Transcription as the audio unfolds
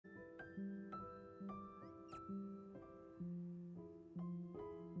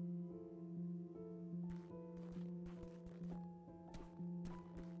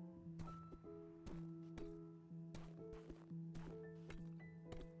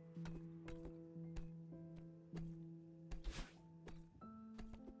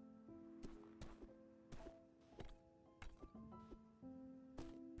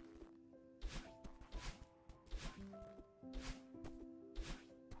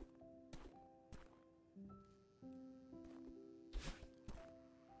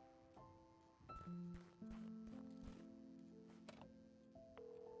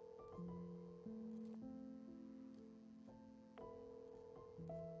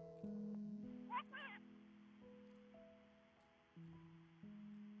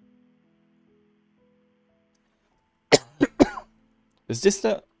Is this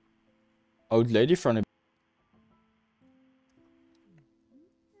the old lady from the...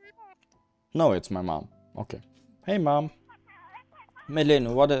 No, it's my mom. Okay. Hey, mom.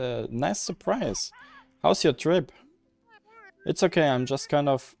 Melin, what a nice surprise. How's your trip? It's okay, I'm just kind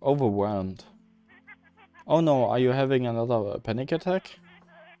of overwhelmed. Oh no, are you having another panic attack?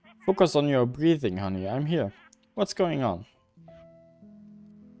 Focus on your breathing, honey. I'm here. What's going on?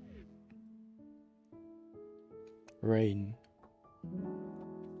 Rain.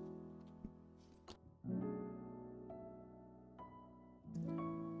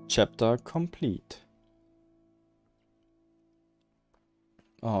 Chapter complete.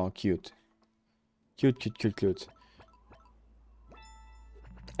 Oh, cute. Cute, cute, cute, cute.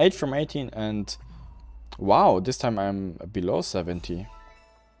 8 from 18 and... Wow, this time I'm below 70.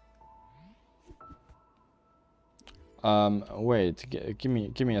 Wait, give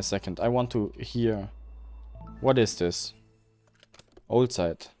me a second. I want to hear... What is this? Old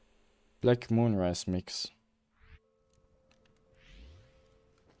side. Black Moonrise mix.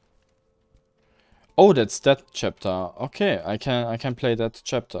 Oh, that's that chapter. Okay, I can play that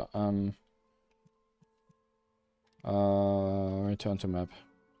chapter. Return to map.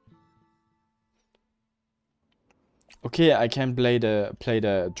 Okay, I can play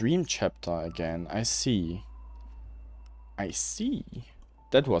the dream chapter again. I see. I see.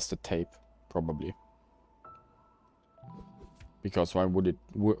 That was the tape, probably. Because why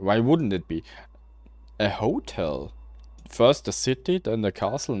wouldn't it be? A hotel. First the city, then the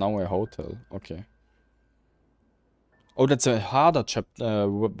castle, now a hotel. Okay. Oh, that's a harder chapter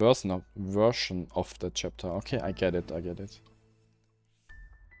version of the chapter. Okay, I get it. I get it.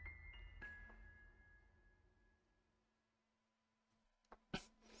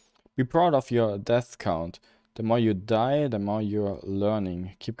 Be proud of your death count. The more you die, the more you're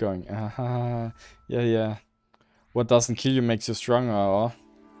learning. Keep going. Yeah, yeah. What doesn't kill you makes you stronger,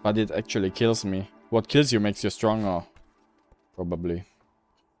 but it actually kills me. What kills you makes you stronger. Probably.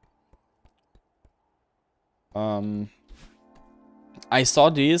 I saw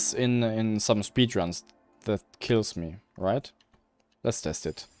these in some speedruns. That kills me, right? Let's test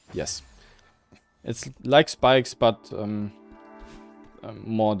it. Yes. It's like spikes, but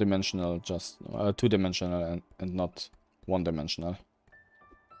more dimensional, just two-dimensional and not one-dimensional.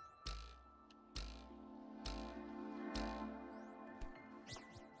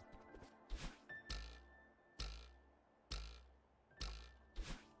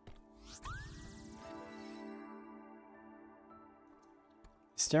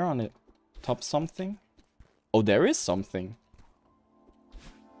 Is there on the top something? Oh, there is something.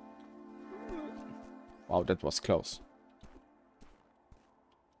 Wow, that was close.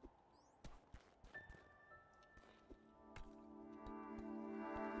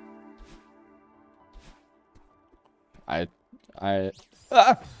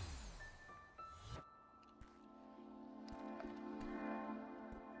 Ah!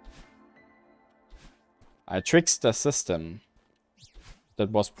 I tricked the system. That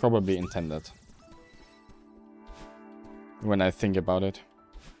was probably intended. When I think about it.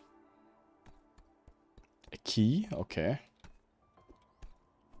 A key? Okay.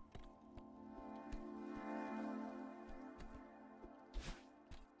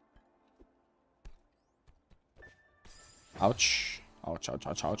 Ouch. Ouch, ouch,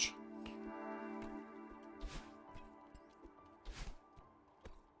 ouch, ouch.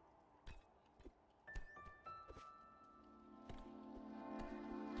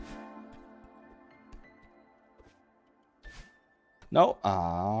 No?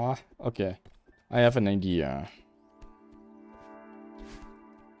 Ah, okay. I have an idea.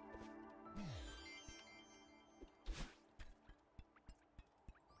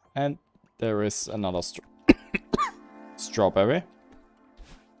 And there is another strawberry.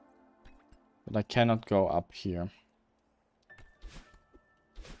 But I cannot go up here.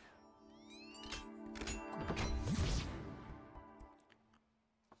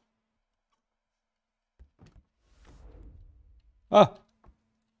 Ah!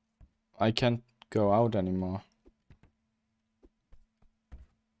 I can't go out anymore.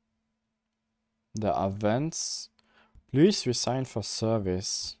 There are vents. Please resign for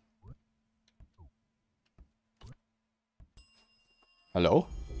service. Hello?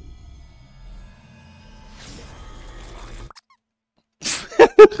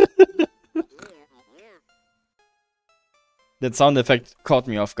 That sound effect caught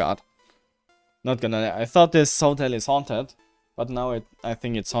me off guard. Not gonna lie, I thought this hotel is haunted, but now I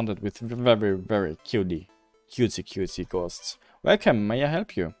think it's haunted with very, very cutesy ghosts. Welcome, may I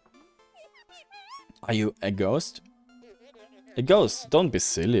help you? Are you a ghost? A ghost? Don't be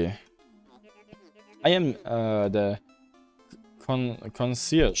silly. I am the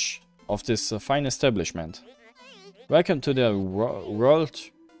concierge of this fine establishment. Welcome to the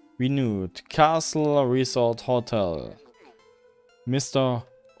world-renowned Castle Resort Hotel. Mr.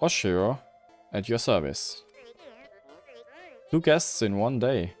 Oshiro at your service. 2 guests in 1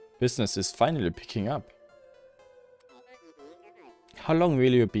 day. Business is finally picking up. How long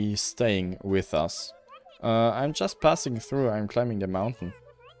will you be staying with us? I'm just passing through. I'm climbing the mountain.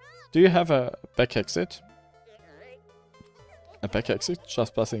 Do you have a back exit? A back exit?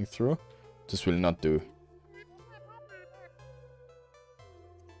 Just passing through? This will not do.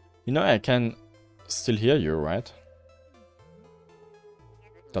 You know I can still hear you, right? ...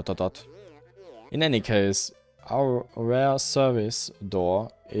 In any case, our rare service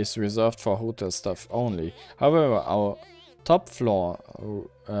door is reserved for hotel staff only. However, our top floor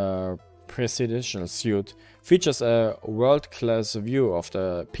presidential suite features a world-class view of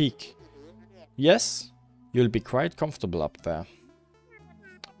the peak. Yes, you'll be quite comfortable up there.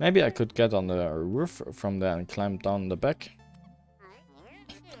 Maybe I could get on the roof from there and climb down the back.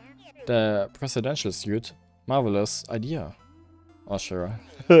 The presidential suite? Marvelous idea. Oh, sure.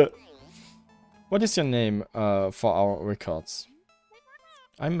 What is your name for our records?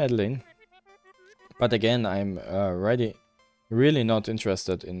 I'm Madeline. But again, I'm really not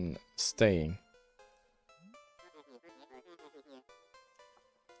interested in staying.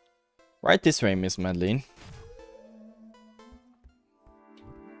 Right this way, Miss Madeline.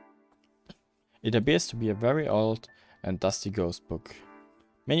 It appears to be a very old and dusty ghost book.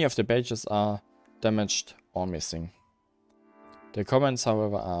 Many of the pages are damaged or missing. The comments,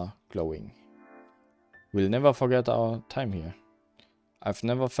 however, are glowing. We'll never forget our time here. I've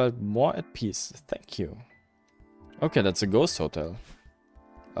never felt more at peace. Thank you. Okay, that's a ghost hotel.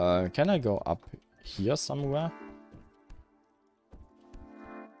 Can I go up here somewhere?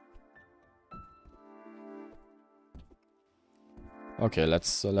 Okay,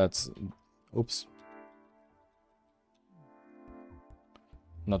 let's oops.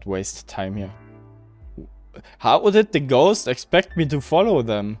 Not waste time here. How did the ghost expect me to follow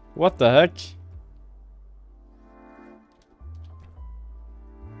them? What the heck?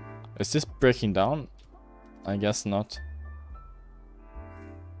 Is this breaking down? I guess not.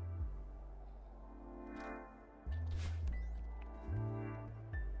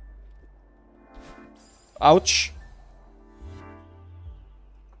 Ouch.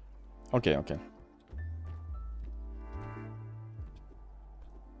 Okay, okay.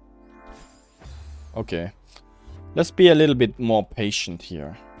 Okay. Let's be a little bit more patient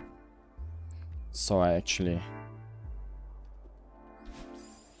here. So I actually...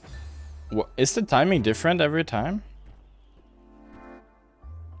 What, is the timing different every time?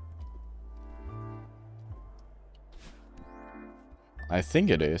 I think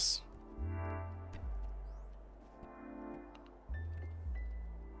it is.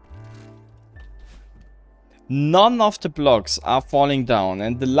 None of the blocks are falling down,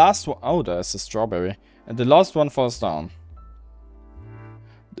 and the last one... Oh, there's a strawberry. And the last one falls down.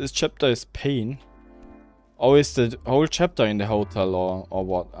 This chapter is pain. Or is the whole chapter in the hotel, or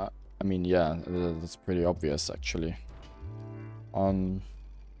what? I mean, yeah, that's pretty obvious, actually.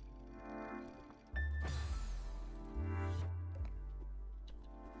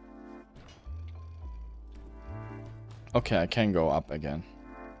 Okay, I can go up again.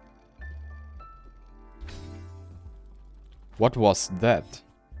 What was that?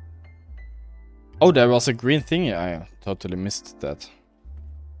 Oh, there was a green thingy. I totally missed that.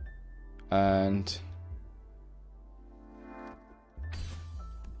 And...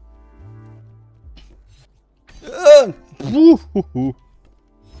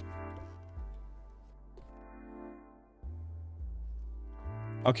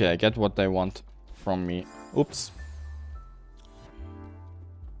 Okay, I get what they want from me. Oops.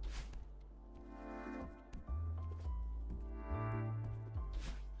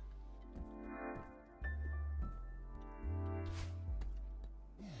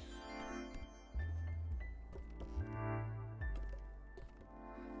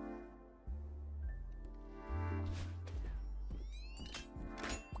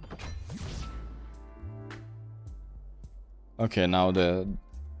 Okay, now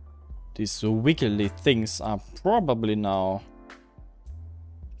these wiggly things are probably now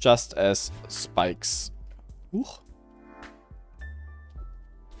just as spikes. Ooh.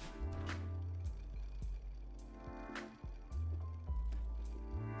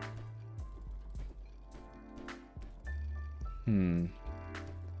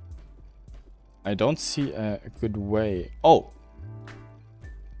 I don't see a good way. Oh!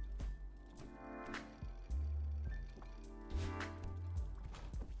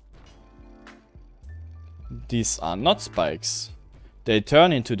 These are not spikes. They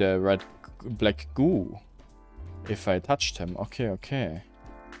turn into the red black goo if I touch them. Okay, okay.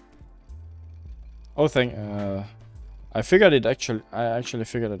 Oh, I figured it actually. I actually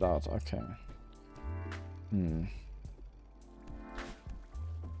figured it out. Okay. And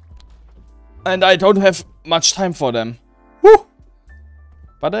I don't have much time for them. Woo!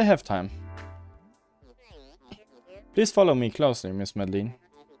 But I have time. Please follow me closely, Miss Madeline.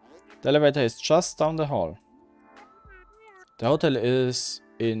 The elevator is just down the hall. The hotel is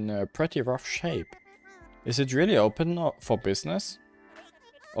in a pretty rough shape. Is it really open for business?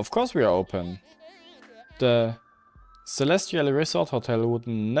 Of course we are open. The Celestial Resort Hotel would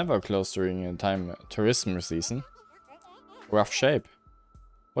never close during a tourism season. Rough shape.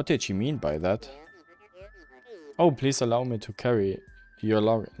 What did she mean by that? Oh, please allow me to carry your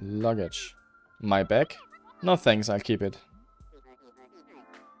luggage. My bag? No thanks, I'll keep it.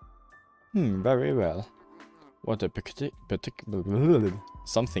 Very well. What a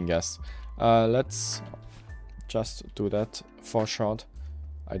something, yes. Let's just do that for short.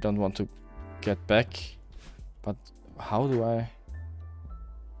 I don't want to get back. But how do I...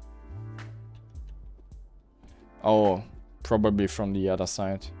 Oh, probably from the other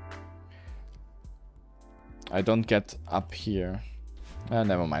side. I don't get up here.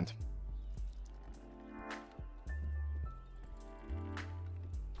 Never mind.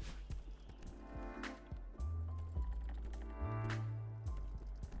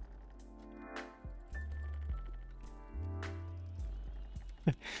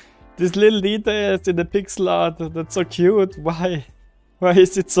 This little details in the pixel art, that's so cute. Why? Why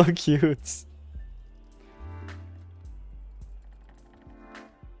is it so cute?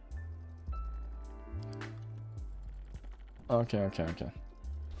 Okay, okay, okay.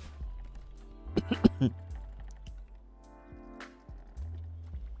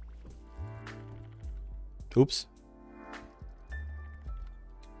 Oops.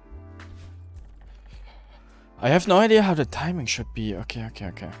 I have no idea how the timing should be. Okay, okay,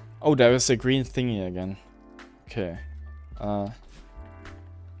 okay. Oh, there is a green thingy again. Okay.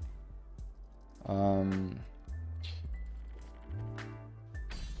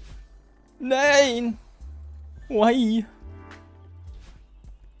 Nein! Why?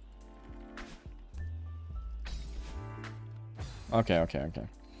 Okay, okay, okay.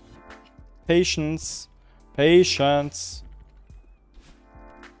 Patience. Patience.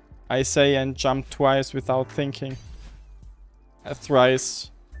 I say and jump twice without thinking.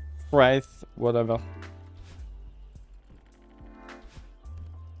 Thrice. Thrice. Whatever.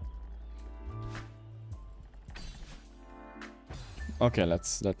 Okay,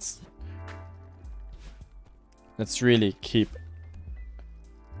 let's really keep.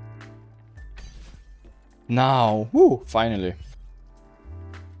 Now. Woo! Finally.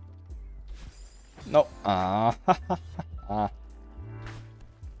 No.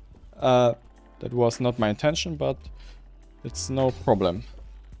 That was not my intention, but it's no problem.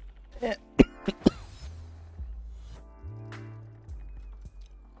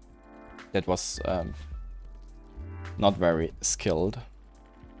 That was not very skilled.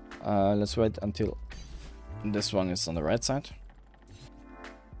 Let's wait until this one is on the right side.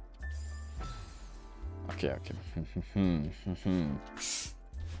 Okay, okay.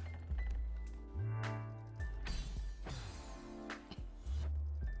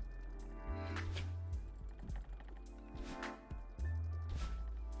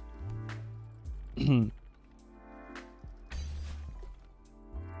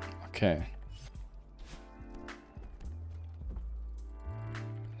 Okay.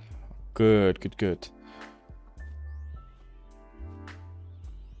 Good, good, good.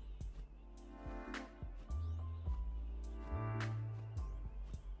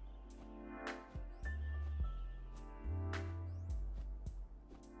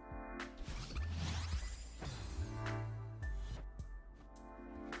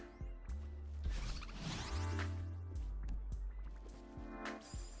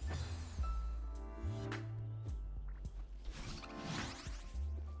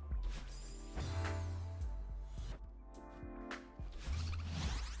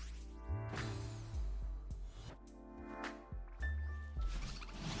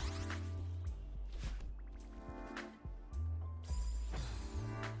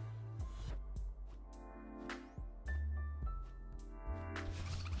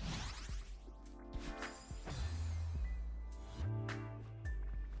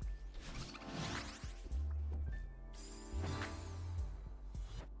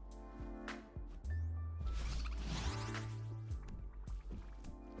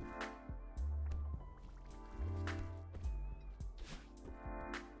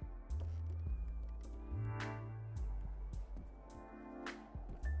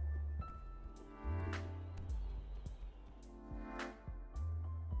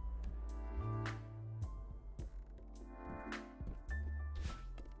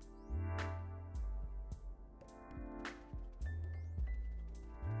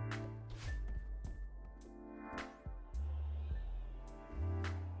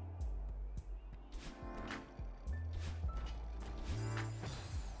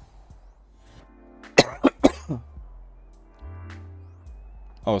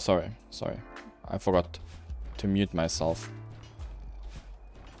 Oh, sorry. Sorry. I forgot to mute myself.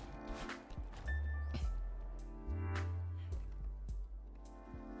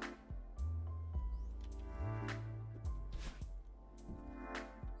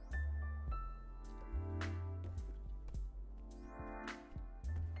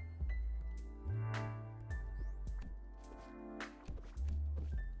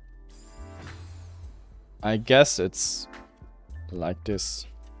 I guess it's like this.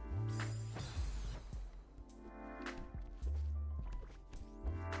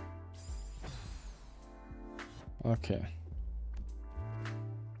 Okay.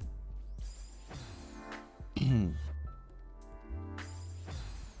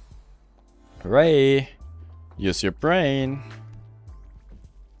 Hooray! Use your brain.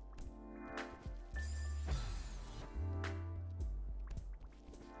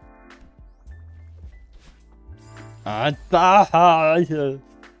 I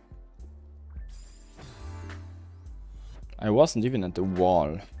wasn't even at the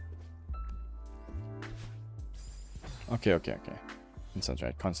wall. Okay, okay, okay.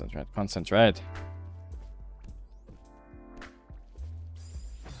 Concentrate, concentrate, concentrate.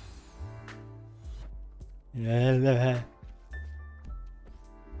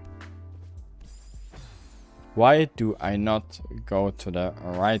 Why do I not go to the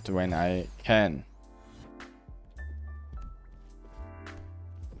right when I can?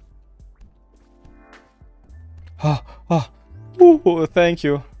 Thank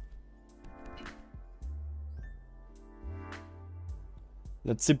you.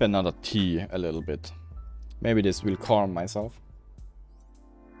 Let's sip another tea a little bit. Maybe this will calm myself.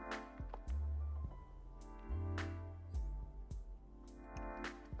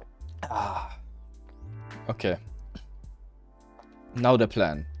 Okay. Now the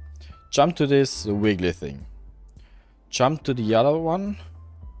plan. Jump to this wiggly thing. Jump to the other one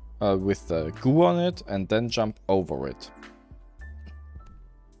with the goo on it and then jump over it.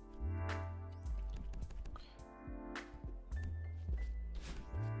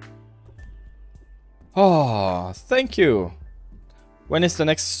 Oh, thank you. When is the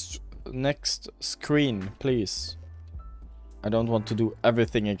next screen, please? I don't want to do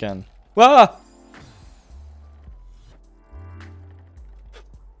everything again. Ah!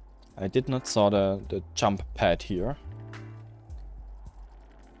 I did not saw the jump pad here.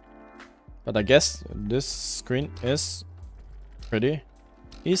 But I guess this screen is pretty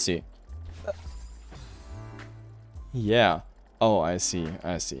easy. Yeah. Oh, I see.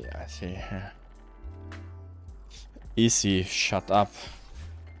 I see. I see. Easy. Shut up.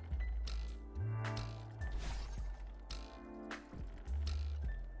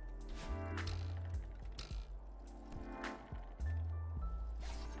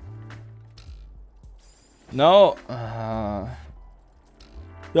 No.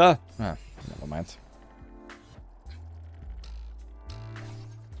 Yeah. Never mind.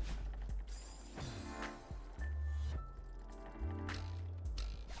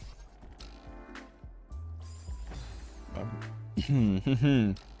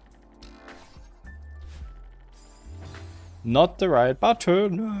 Not the right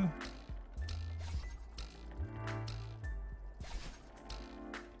button.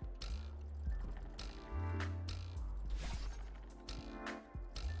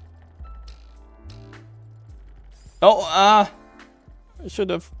 Oh, I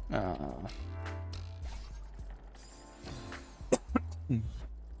should have.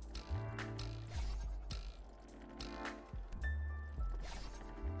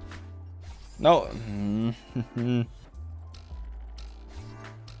 No.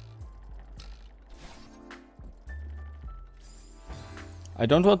 I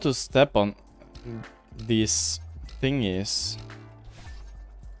don't want to step on these thingies.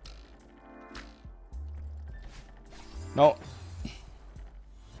 No.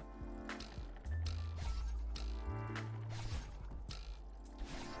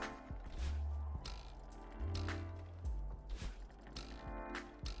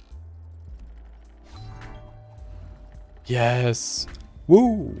 Yes.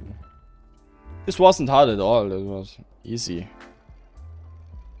 Woo. This wasn't hard at all. It was easy.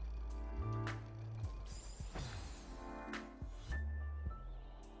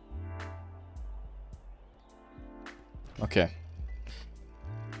 Okay.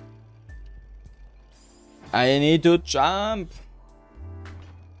 I need to jump.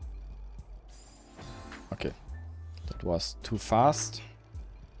 Okay. That was too fast.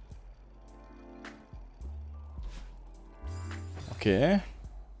 Okay.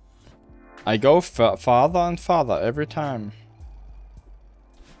 I go farther and farther every time.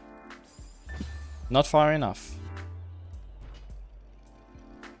 Not far enough.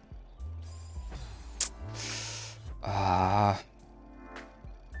 Ah.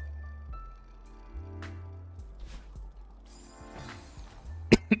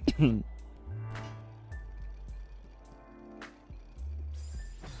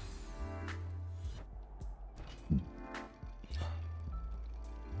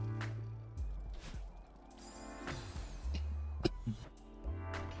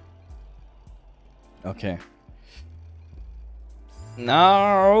 Okay.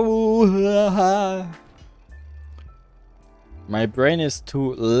 No. My brain is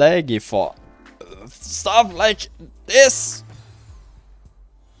too laggy for stuff like this.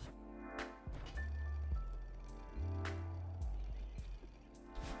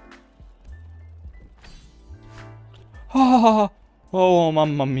 Oh,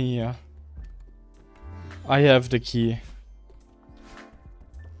 mamma mia. I have the key.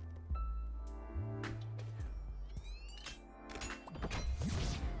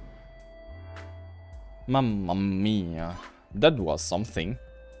 Mamma mia. That was something.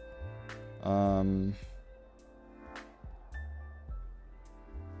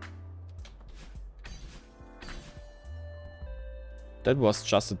 That was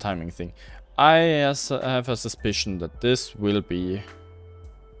just a timing thing. I have a suspicion that this will be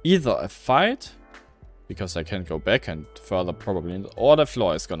either a fight, because I can't go back and further probably, or the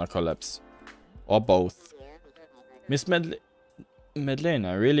floor is gonna collapse. Or both. Miss Madeleine,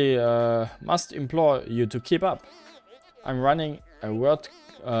 I really must implore you to keep up. I'm running a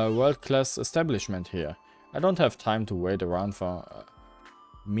world-class establishment here. I don't have time to wait around for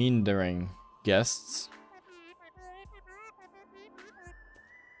meandering guests.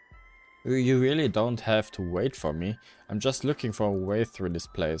 You really don't have to wait for me. I'm just looking for a way through this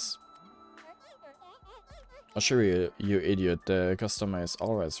place. Assure you, you idiot, the customer is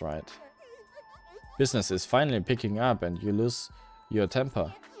always right. Business is finally picking up and you lose your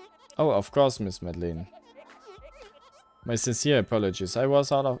temper. Oh, of course, Miss Madeleine. My sincere apologies, I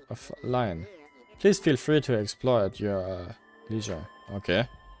was out of line. Please feel free to explore at your leisure. Okay.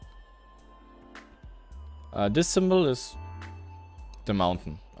 This symbol is the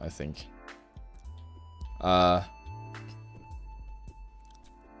mountain, I think.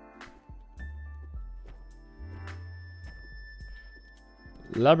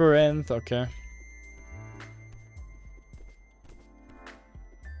 Labyrinth, okay.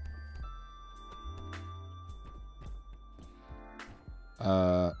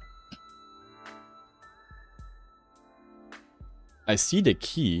 I see the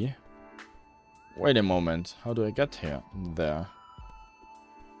key. Wait a moment. How do I get here? There.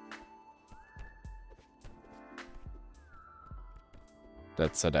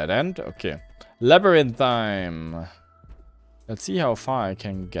 That's a dead end. Okay. Labyrinth time. Let's see how far I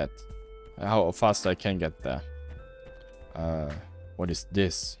can get. How fast I can get there. What is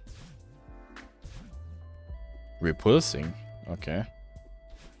this? Repulsing. Okay.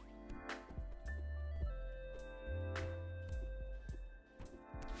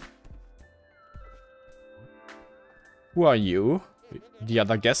 Who are you? The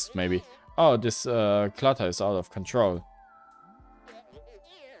other guest, maybe. Oh, this clutter is out of control.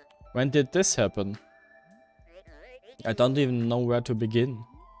 When did this happen? I don't even know where to begin.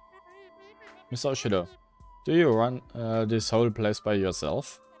 Miss Oshido, do you run this whole place by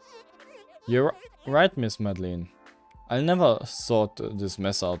yourself? You're right, Miss Madeleine. I'll never sort this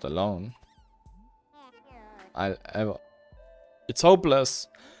mess out alone. I'll ever... It's hopeless.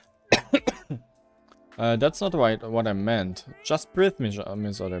 That's not what I meant. Just breathe,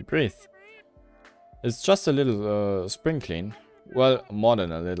 Miss Oda, breathe. It's just a little spring clean. Well, more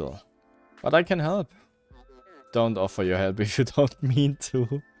than a little. But I can help. Don't offer your help if you don't mean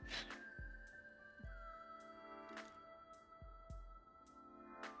to.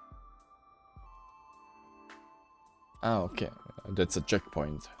 Ah, okay. That's a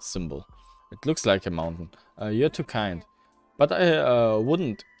checkpoint symbol. It looks like a mountain. You're too kind. But I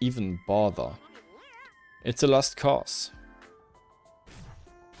wouldn't even bother. It's a lost cause.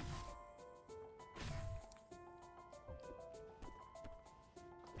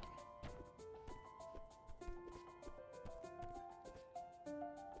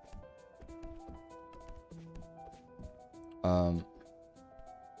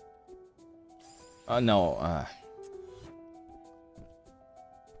 No.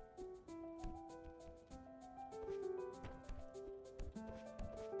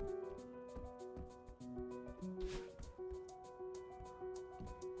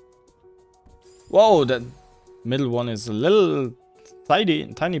 Whoa, that middle one is a little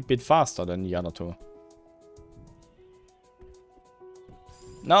tiny bit faster than the other two.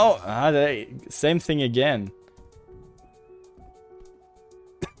 No, same thing again.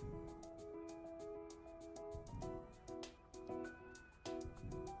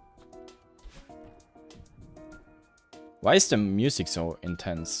 Why is the music so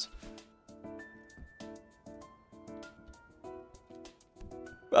intense?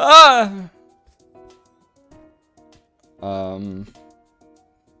 Ah!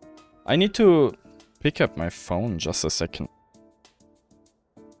 I need to pick up my phone just a second.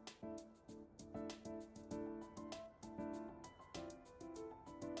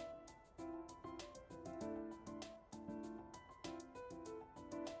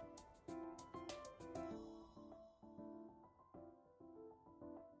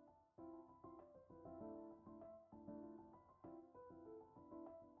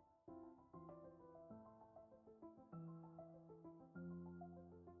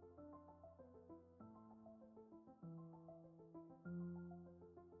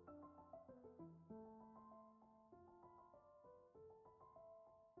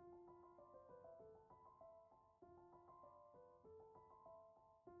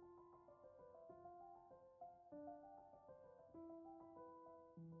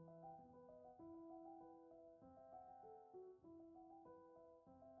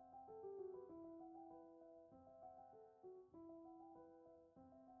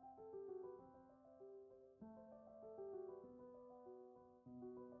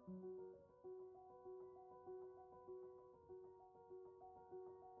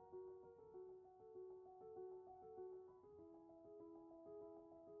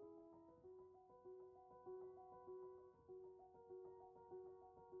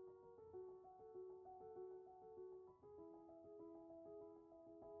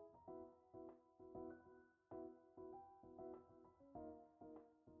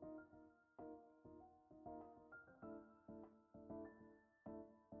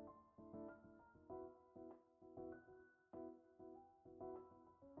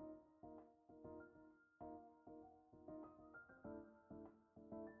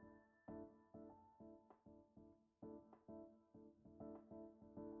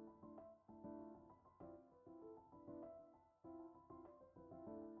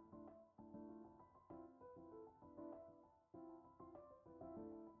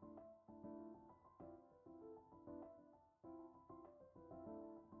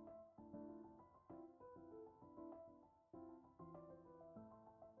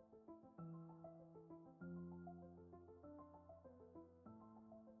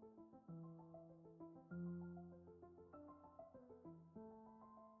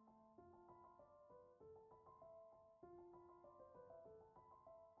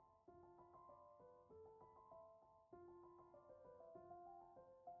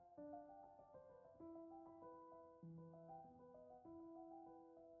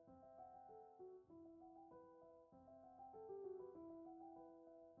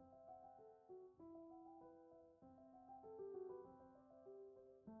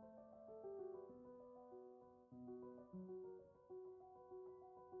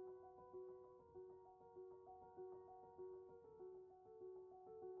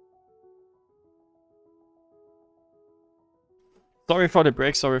 Sorry for the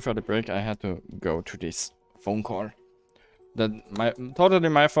break, I had to go to this phone call. Totally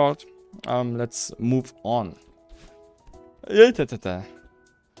my fault. Let's move on.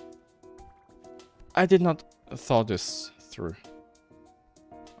 I did not thought this through.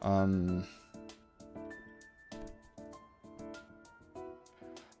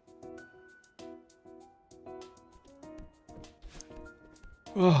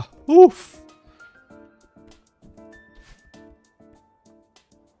 Oof.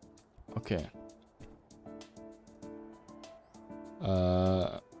 Okay.